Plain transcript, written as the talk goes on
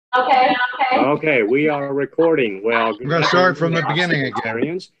Okay. Okay, we are recording. Well, I'm going to start from the beginning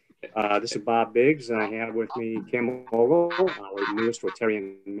again. This is Bob Biggs, and I have with me Kim Ogle, our newest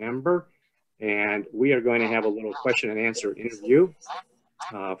Rotarian member, and we are going to have a little question and answer interview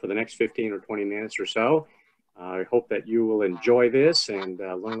for the next 15 or 20 minutes or so. I hope that you will enjoy this and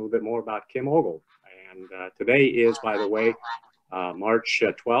learn a little bit more about Kim Ogle. And today is, by the way, March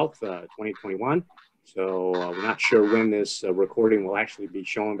 12th, 2021. So we're not sure when this recording will actually be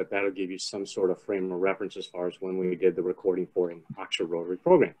shown, but that'll give you some sort of frame of reference as far as when we did the recording for an Oxford Rotary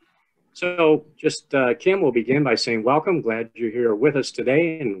program. So just Kim will begin by saying welcome. Glad you're here with us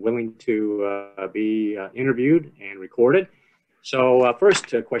today and willing to be interviewed and recorded. So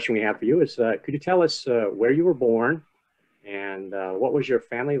first question we have for you is, could you tell us where you were born and what was your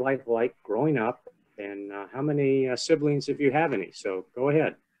family life like growing up, and how many siblings, if you have any? So go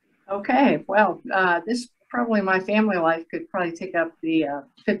ahead. Okay, well, this probably my family life could probably take up the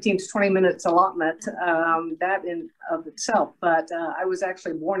 15 to 20 minutes allotment, that in of itself. But I was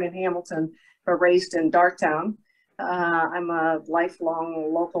actually born in Hamilton, but raised in Darktown. I'm a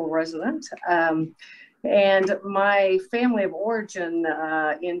lifelong local resident. And my family of origin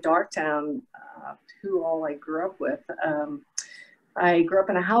in Darktown, who all I grew up with, I grew up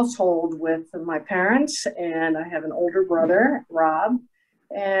in a household with my parents, and I have an older brother, Rob.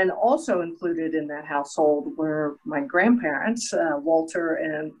 And also included in that household were my grandparents, Walter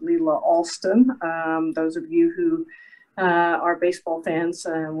and Leela Alston. Those of you who are baseball fans,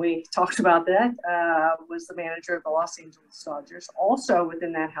 we talked about that, was the manager of the Los Angeles Dodgers. Also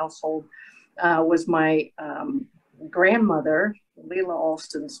within that household was my grandmother, Leela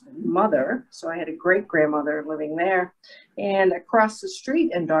Alston's mother. So I had a great grandmother living there. And across the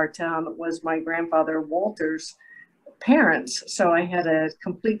street in Darktown was my grandfather Walter's parents. So I had a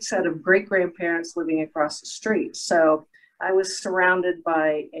complete set of great grandparents living across the street. So I was surrounded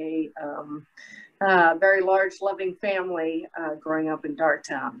by a very large, loving family growing up in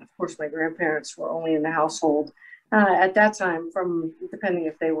Darktown. Of course, my grandparents were only in the household at that time, from depending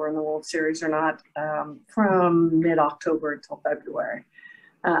if they were in the World Series or not, from mid-October until February.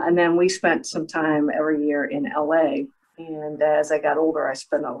 And then we spent some time every year in LA. And as I got older, I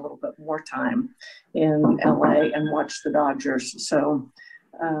spent a little bit more time in LA and watched the Dodgers. So,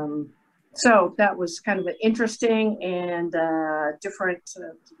 so that was kind of an interesting and different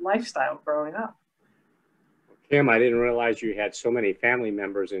lifestyle growing up. Kim, I didn't realize you had so many family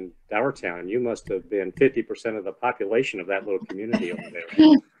members in Darktown. You must have been 50% of the population of that little community over there.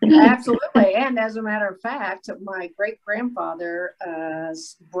 Absolutely. And as a matter of fact, my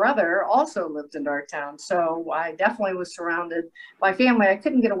great-grandfather's brother also lived in Darktown. So I definitely was surrounded by family. I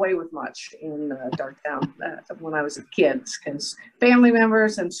couldn't get away with much in Darktown when I was a kid, because family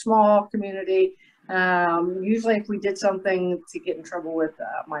members and small community. Usually if we did something to get in trouble with,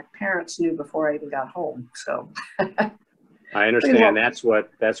 my parents knew before I even got home. So I understand. That's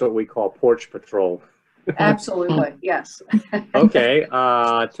what we call porch patrol. Absolutely. Yes. Okay.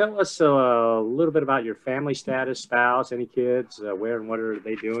 Tell us a little bit about your family status, spouse, any kids, where and what are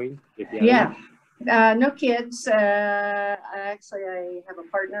they doing? Yeah. No kids. Actually, I have a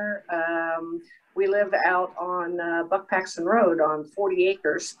partner. We live out on Buck Paxton Road on 40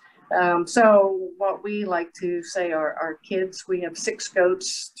 acres. So what we like to say are our kids, we have 6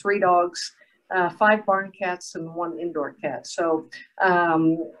 goats, 3 dogs, 5 barn cats, and 1 indoor cat. So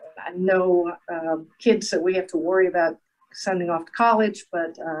no kids that we have to worry about sending off to college,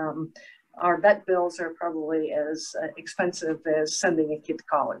 but our vet bills are probably as expensive as sending a kid to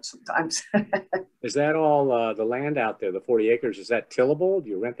college sometimes. Is that all the land out there, the 40 acres, is that tillable? Do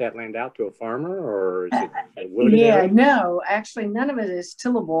you rent that land out to a farmer, or is it wooded area? No, actually none of it is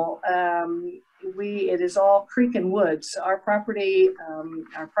tillable. It is all creek and woods. Our property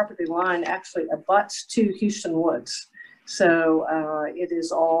line actually abuts to Houston Woods. So it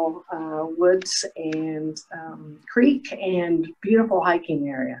is all woods and creek and beautiful hiking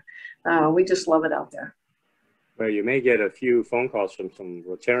area. We just love it out there. Well, you may get a few phone calls from some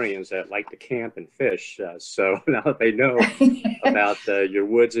Rotarians that like to camp and fish. So now that they know about your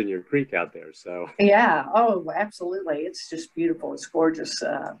woods and your creek out there. So yeah, oh, absolutely. It's just beautiful. It's gorgeous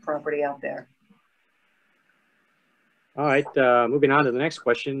property out there. All right, moving on to the next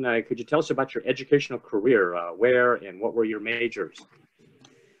question. Could you tell us about your educational career? Where and what were your majors?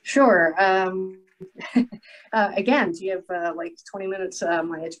 Sure. Again, do you have like 20 minutes?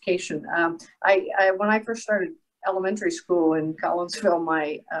 My education. When I first started elementary school in Collinsville,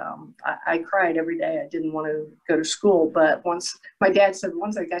 I cried every day. I didn't want to go to school, but my dad said,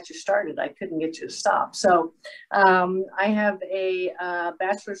 once I got you started, I couldn't get you to stop. So I have a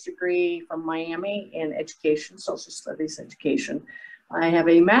bachelor's degree from Miami in education, social studies education. I have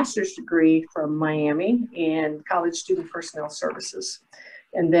a master's degree from Miami in college student personnel services.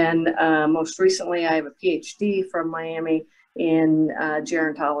 And then most recently, I have a PhD from Miami in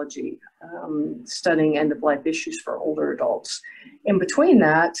gerontology, studying end-of-life issues for older adults. In between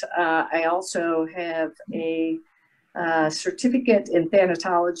that, I also have a certificate in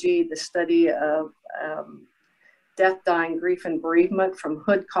thanatology, the study of death, dying, grief, and bereavement from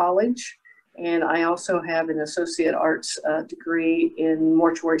Hood College. And I also have an associate arts degree in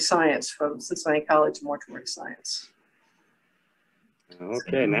mortuary science from Cincinnati College Mortuary Science.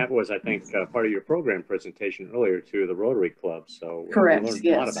 Okay, and that was, I think, part of your program presentation earlier to the Rotary Club. So correct, we learned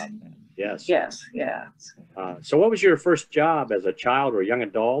yes. a lot about that. Yes. Yes, yeah. So what was your first job as a child or young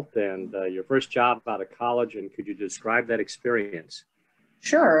adult, and your first job out of college, and could you describe that experience?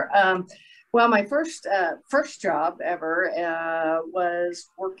 Sure. Well, my first job ever was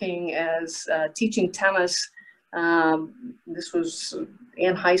working as teaching tennis. This was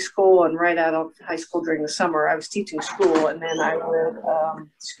in high school, and right out of high school during the summer, I was teaching school, and then I would,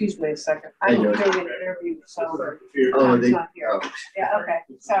 excuse me a second, I'm doing an interview, so I'm not here. Yeah, okay,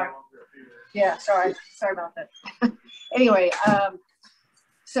 sorry. Yeah, sorry about that. Anyway,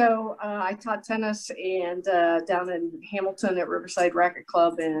 so I taught tennis and down in Hamilton at Riverside Racket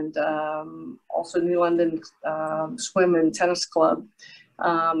Club, and also New London Swim and Tennis Club.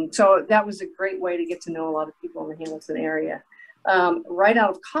 So that was a great way to get to know a lot of people in the Hamilton area. Right out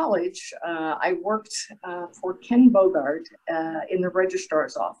of college, I worked for Ken Bogard in the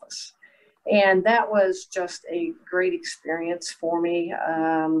registrar's office. And that was just a great experience for me,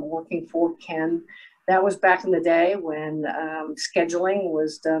 working for Ken. That was back in the day when scheduling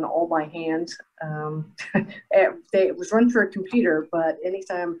was done all by hand. It was run through a computer, but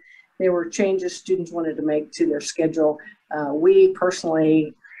anytime there were changes students wanted to make to their schedule, we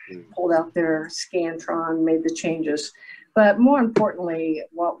personally pulled out their Scantron, made the changes. But more importantly,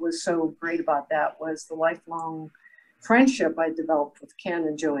 what was so great about that was the lifelong friendship I developed with Ken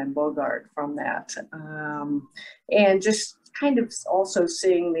and Joanne Bogard from that. And just kind of also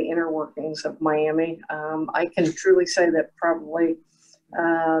seeing the inner workings of Miami. I can truly say that probably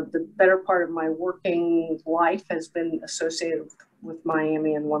the better part of my working life has been associated with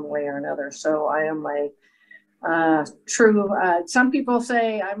Miami in one way or another. So I am a true, some people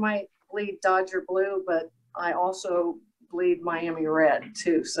say I might bleed Dodger blue, but I also bleed Miami red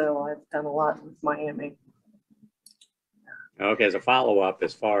too. So I've done a lot with Miami. Okay, as a follow-up,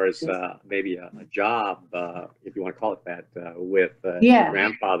 as far as maybe a job, if you want to call it that, with your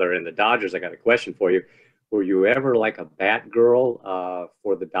grandfather and the Dodgers, I got a question for you. Were you ever like a bat girl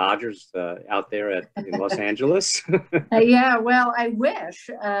for the Dodgers out there in Los Angeles? Yeah, well, I wish.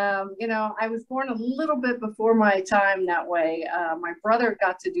 You know, I was born a little bit before my time that way. My brother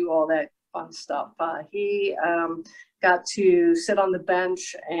got to do all that fun stuff. He got to sit on the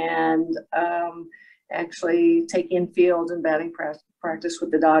bench and actually take infield and batting practice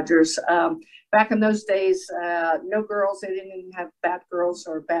with the Dodgers. Back in those days, no girls, they didn't even have bat girls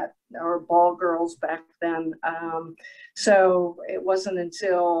or ball girls back then. So it wasn't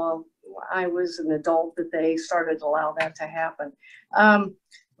until I was an adult that they started to allow that to happen.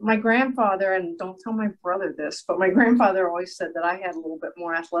 My grandfather, and don't tell my brother this, but my grandfather always said that I had a little bit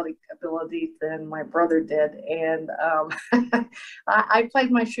more athletic ability than my brother did. And I played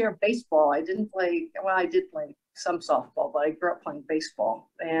my share of baseball. I didn't play, well, I did play some softball, but I grew up playing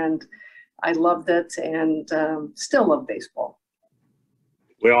baseball. And I loved it and still love baseball.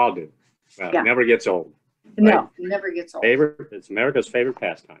 We all do. Yeah. It never gets old. Right? No, it never gets old. It's America's favorite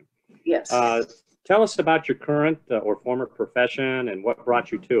pastime. Yes. Tell us about your current or former profession and what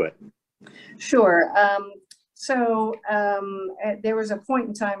brought you to it. Sure. There was a point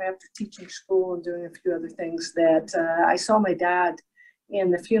in time after teaching school and doing a few other things that I saw my dad in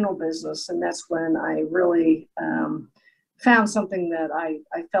the funeral business. And that's when I really found something that I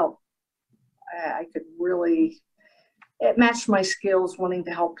felt I could really, it matched my skills wanting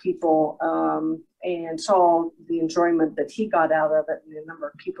to help people, and saw the enjoyment that he got out of it and the number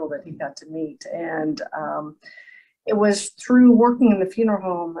of people that he got to meet. And it was through working in the funeral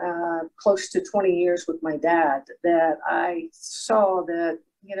home close to 20 years with my dad that I saw that,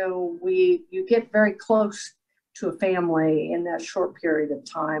 you know, you get very close to a family in that short period of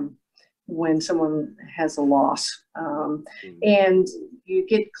time when someone has a loss. And you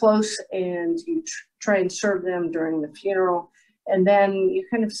get close and you try and serve them during the funeral. And then you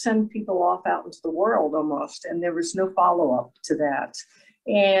kind of send people off out into the world almost. And there was no follow-up to that.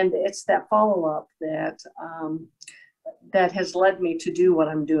 And it's that follow-up that that has led me to do what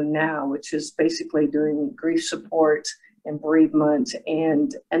I'm doing now, which is basically doing grief support and bereavement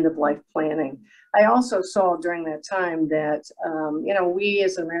and end-of-life planning. I also saw during that time that, you know, we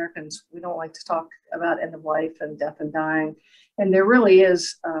as Americans, we don't like to talk about end of life and death and dying. And there really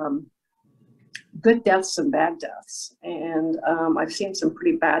is good deaths and bad deaths. And I've seen some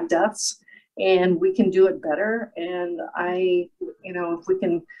pretty bad deaths, and we can do it better. And you know,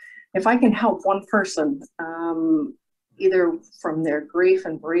 if I can help one person, either from their grief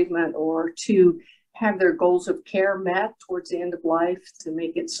and bereavement, or to have their goals of care met towards the end of life, to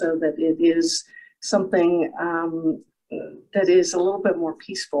make it so that it is something that is a little bit more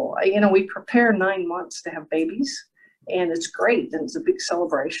peaceful. You know, we prepare 9 months to have babies, and it's great, and it's a big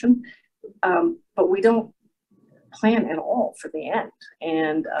celebration, but we don't plan at all for the end.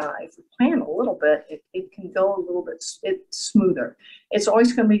 And if we plan a little bit, it can go a little bit smoother. It's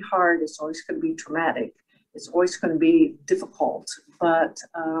always going to be hard. It's always going to be traumatic. It's always going to be difficult, but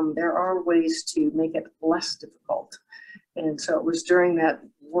there are ways to make it less difficult. And so it was during that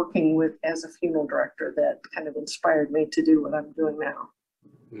working with as a funeral director that kind of inspired me to do what I'm doing now.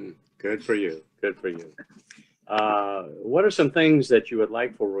 Good for you. Good for you. What are some things that you would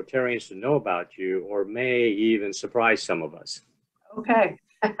like for Rotarians to know about you, or may even surprise some of us? Okay.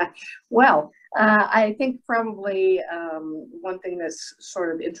 Well, I think probably one thing that's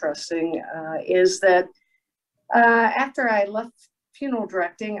sort of interesting is that after I left funeral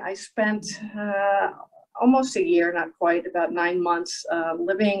directing, I spent almost a year, not quite, about 9 months,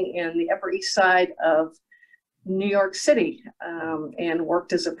 living in the Upper East Side of New York City, and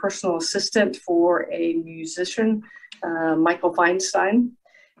worked as a personal assistant for a musician, Michael Feinstein.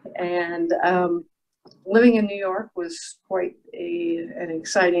 And living in New York was quite an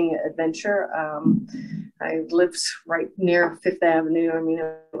exciting adventure. I lived right near Fifth Avenue. I mean,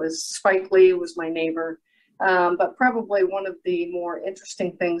 it was Spike Lee was my neighbor. But probably one of the more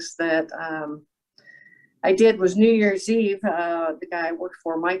interesting things that I did was New Year's Eve. The guy I worked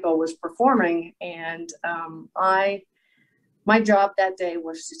for, Michael, was performing, and my job that day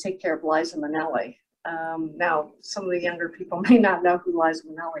was to take care of Liza Minnelli. Now, some of the younger people may not know who Liza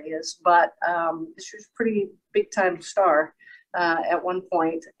Minnelli is, but she was a pretty big-time star at one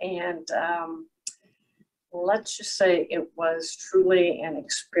point, and let's just say it was truly an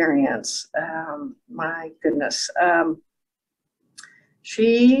experience. My goodness.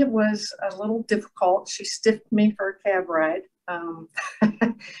 She was a little difficult. She stiffed me for a cab ride.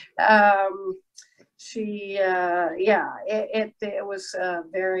 It was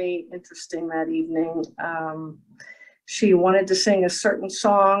very interesting that evening. She wanted to sing a certain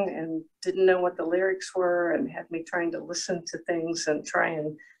song and didn't know what the lyrics were, and had me trying to listen to things and try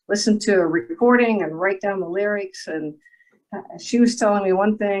and listen to a recording and write down the lyrics. And she was telling me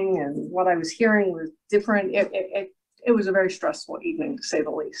one thing, and what I was hearing was different. It was a very stressful evening, to say the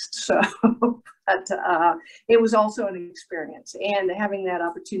least. So, but it was also an experience. And having that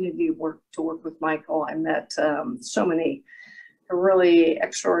opportunity to work with Michael, I met so many really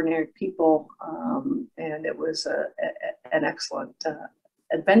extraordinary people, and it was an excellent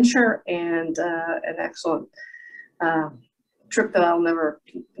adventure, and an excellent trip that I'll never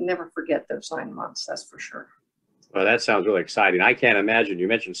forget. Those 9 months, that's for sure. Well, that sounds really exciting. I can't imagine. You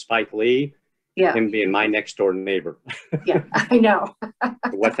mentioned Spike Lee. Yeah. Him being my next door neighbor. Yeah, I know.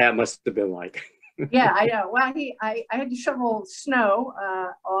 What that must have been like. Yeah, I know. Well, I had to shovel snow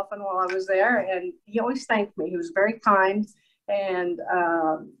often while I was there, and he always thanked me. He was very kind, and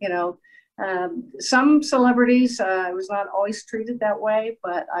you know, some celebrities I was not always treated that way,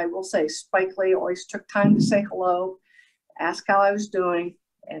 but I will say Spike Lee always took time to say hello, ask how I was doing,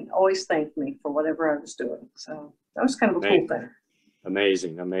 and always thanked me for whatever I was doing. So that was kind of a cool thing.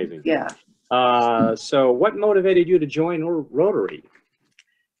 Amazing, amazing. Yeah. So what motivated you to join Rotary?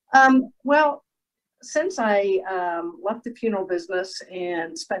 Well, since I left the funeral business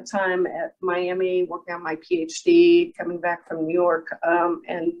and spent time at Miami working on my PhD, coming back from New York,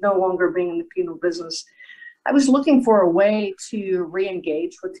 and no longer being in the funeral business, I was looking for a way to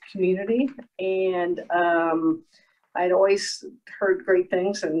re-engage with the community. And I'd always heard great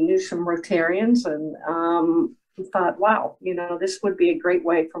things and knew some Rotarians, and thought, wow, you know, this would be a great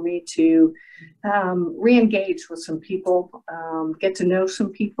way for me to re-engage with some people, get to know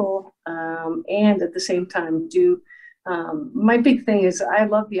some people, and at the same time do, my big thing is I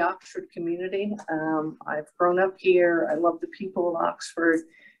love the Oxford community. I've grown up here. I love the people of Oxford,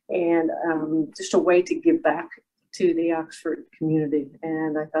 and just a way to give back to the Oxford community.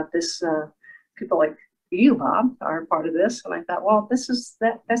 And I thought this, people like you, Bob, are part of this. And I thought, well,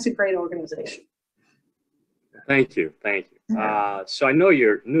 that's a great organization. Thank you. Thank you. So I know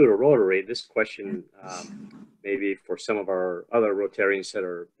you're new to Rotary. This question maybe for some of our other Rotarians that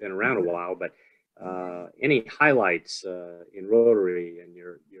are been around a while, but any highlights in Rotary and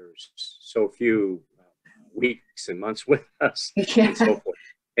your so few weeks and months with us and so forth.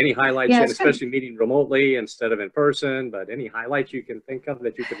 Any highlights, and especially meeting remotely instead of in person, but any highlights you can think of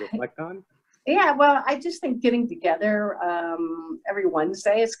that you could reflect on? Yeah, well, I just think getting together every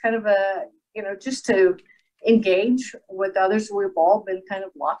Wednesday is kind of a, just to engage with others. We've all been kind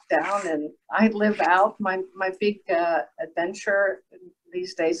of locked down, and I live out my big adventure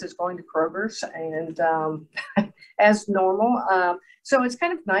these days is going to Kroger's, and as normal. So it's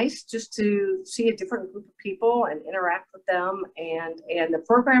kind of nice just to see a different group of people and interact with them. And the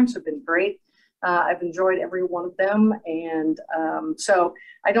programs have been great. I've enjoyed every one of them. And so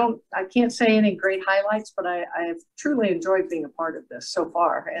I can't say any great highlights, but I've truly enjoyed being a part of this so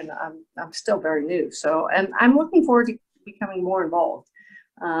far. And I'm still very new. So, and I'm looking forward to becoming more involved.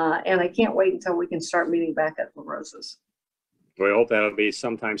 And I can't wait until we can start meeting back at La Rosa's. We hope that'll be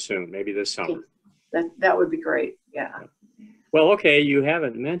sometime soon, maybe this summer. That would be great. Yeah. Well, okay, you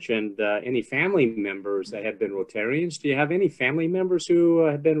haven't mentioned any family members that have been Rotarians. Do you have any family members who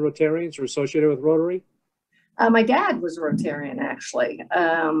have been Rotarians or associated with Rotary? My dad was a Rotarian, actually.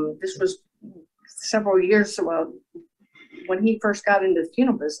 This was several years ago. When he first got into the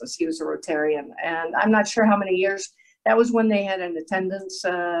funeral business, he was a Rotarian. And I'm not sure how many years. That was when they had an attendance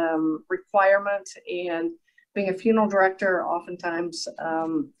requirement. And being a funeral director, oftentimes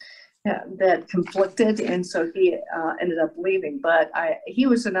that conflicted, and so he ended up leaving. But he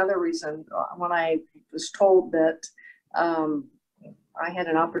was another reason when I was told that I had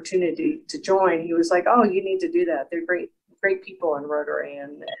an opportunity to join. He was like, "Oh, you need to do that. They're great people in Rotary,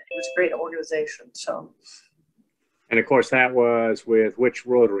 and it was a great organization." So, and of course, that was with which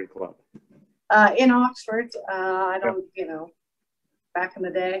Rotary club? In Oxford. I don't, back in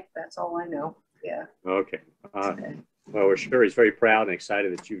the day. That's all I know. Yeah. Okay. Well, we're sure he's very proud and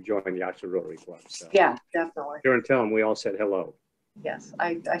excited that you joined the Oxford Rotary Club. So. Yeah, definitely. Sure, and tell him we all said hello. Yes,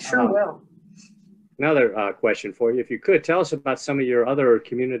 I sure will. Another question for you. If you could, tell us about some of your other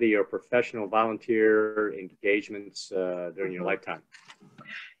community or professional volunteer engagements during your lifetime.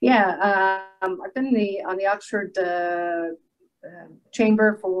 Yeah, I've been on the Oxford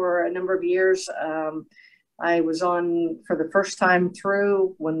Chamber for a number of years. I was on for the first time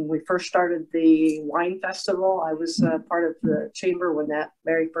through when we first started the wine festival. I was part of the chamber when that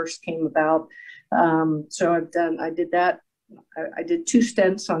very first came about. So I did that. I did 2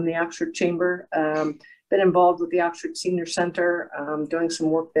 stints on the Oxford Chamber. Been involved with the Oxford Senior Center, doing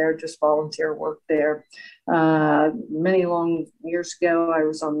some work there, just volunteer work there. Many long years ago, I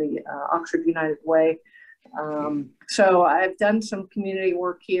was on the Oxford United Way. So I've done some community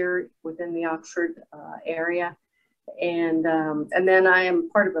work here within the Oxford area, and then I am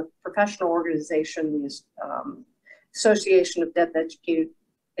part of a professional organization, the Association of Deaf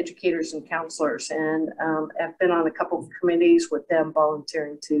Educators and Counselors, and I've been on a couple of committees with them,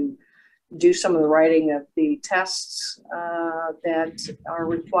 volunteering to do some of the writing of the tests that are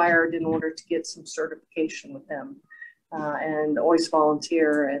required in order to get some certification with them. And always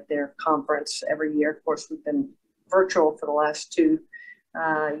volunteer at their conference every year. Of course, we've been virtual for the last 2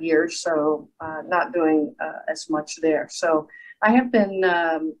 years, so not doing as much there. So I have been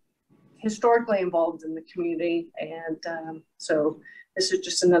historically involved in the community, and so this is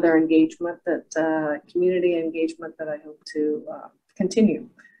just another engagement that community engagement that I hope to continue.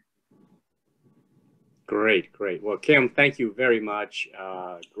 Great. Well, Kim, thank you very much.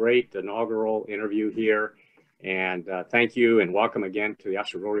 Great inaugural interview here. And thank you and welcome again to the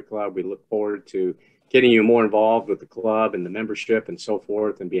Oxford Rotary Club. We look forward to getting you more involved with the club and the membership and so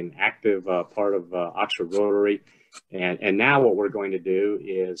forth, and being an active part of Oxford Rotary. And now what we're going to do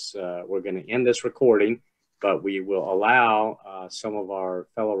is we're going to end this recording, but we will allow some of our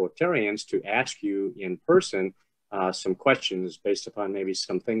fellow Rotarians to ask you in person some questions based upon maybe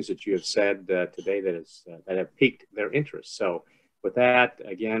some things that you have said today that have piqued their interest. So with that,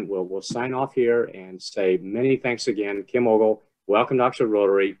 again, we'll sign off here and say many thanks again. Kim Ogle, welcome to Oxford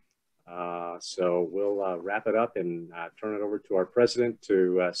Rotary. So we'll wrap it up and turn it over to our president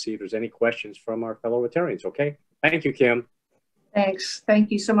to see if there's any questions from our fellow Rotarians. Okay. Thank you, Kim. Thanks. Thank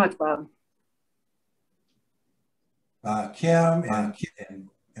you so much, Bob. Kim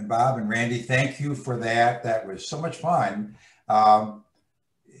and Bob and Randy, thank you for that. That was so much fun.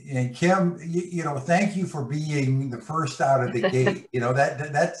 And Kim, thank you for being the first out of the gate.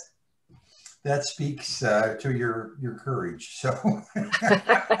 That speaks to your courage. So,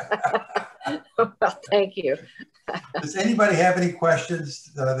 well, thank you. Does anybody have any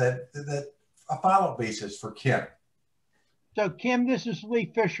questions that a follow-up basis for Kim? So, Kim, this is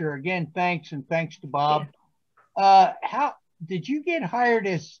Lee Fisher again. Thanks, and thanks to Bob. How did you get hired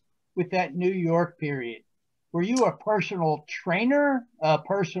as with that New York period? Were you a personal trainer, a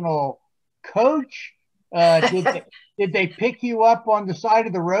personal coach? Did they pick you up on the side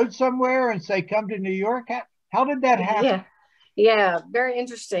of the road somewhere and say, come to New York? How did that happen? Yeah, very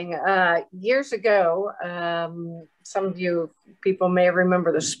interesting. Years ago, some of you people may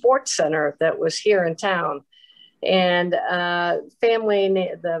remember the sports center that was here in town. And the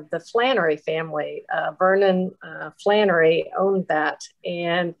Flannery family, Vernon Flannery owned that.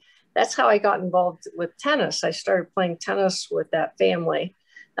 And that's how I got involved with tennis. I started playing tennis with that family.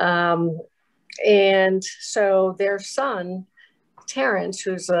 And so their son, Terrence,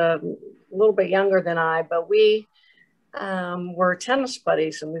 who's a little bit younger than I, but we were tennis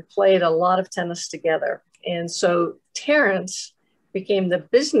buddies and we played a lot of tennis together. And so Terrence became the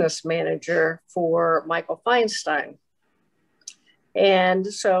business manager for Michael Feinstein. And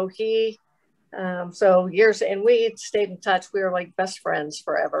so we stayed in touch. We were like best friends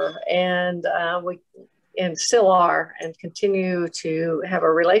forever. And we still are and continue to have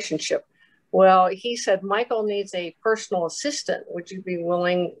a relationship. Well, he said, Michael needs a personal assistant. Would you be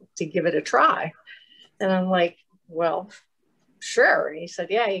willing to give it a try? And I'm like, well, sure. And he said,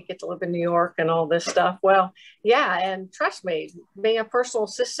 yeah, you get to live in New York and all this stuff. Well, yeah. And trust me, being a personal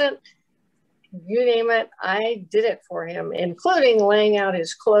assistant, you name it, I did it for him, including laying out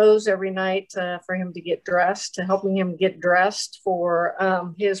his clothes every night for him to get dressed, to helping him get dressed for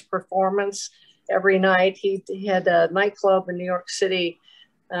his performance every night. He had a nightclub in New York City.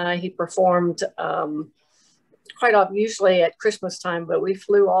 He performed quite often, usually at Christmas time, but we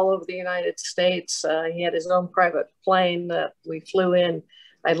flew all over the United States. He had his own private plane that we flew in.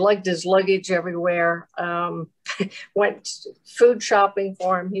 I lugged his luggage everywhere. Went food shopping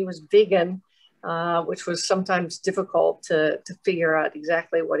for him. He was vegan, which was sometimes difficult to figure out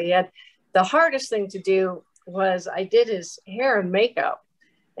exactly what he had. The hardest thing to do was I did his hair and makeup,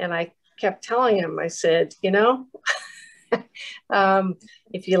 and I kept telling him, I said, you know,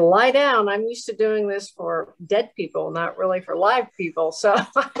 if you lie down, I'm used to doing this for dead people, not really for live people. So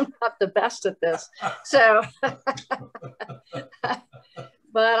I'm not the best at this. So,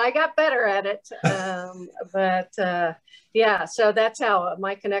 but I got better at it. Yeah, so that's how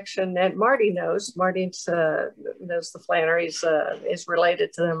my connection, and Marty knows. Marty knows the Flannerys, is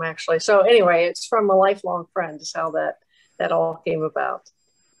related to them actually. So anyway, it's from a lifelong friend is how that all came about.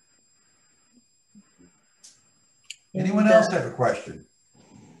 Anyone else have a question?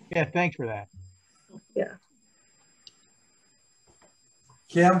 Yeah, thanks for that. Yeah.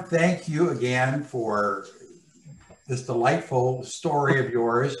 Kim, thank you again for this delightful story of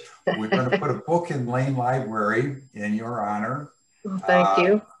yours. We're going to put a book in Lane Library in your honor. Thank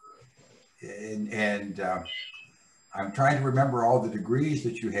you. And I'm trying to remember all the degrees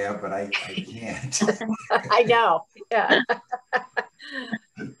that you have, but I can't. I know. Yeah.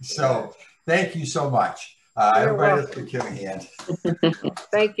 So thank you so much. Everybody, let's give Kim a hand.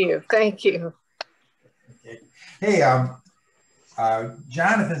 Thank you. Thank you. Okay. Hey,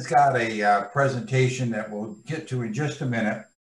 Jonathan's got a presentation that we'll get to in just a minute.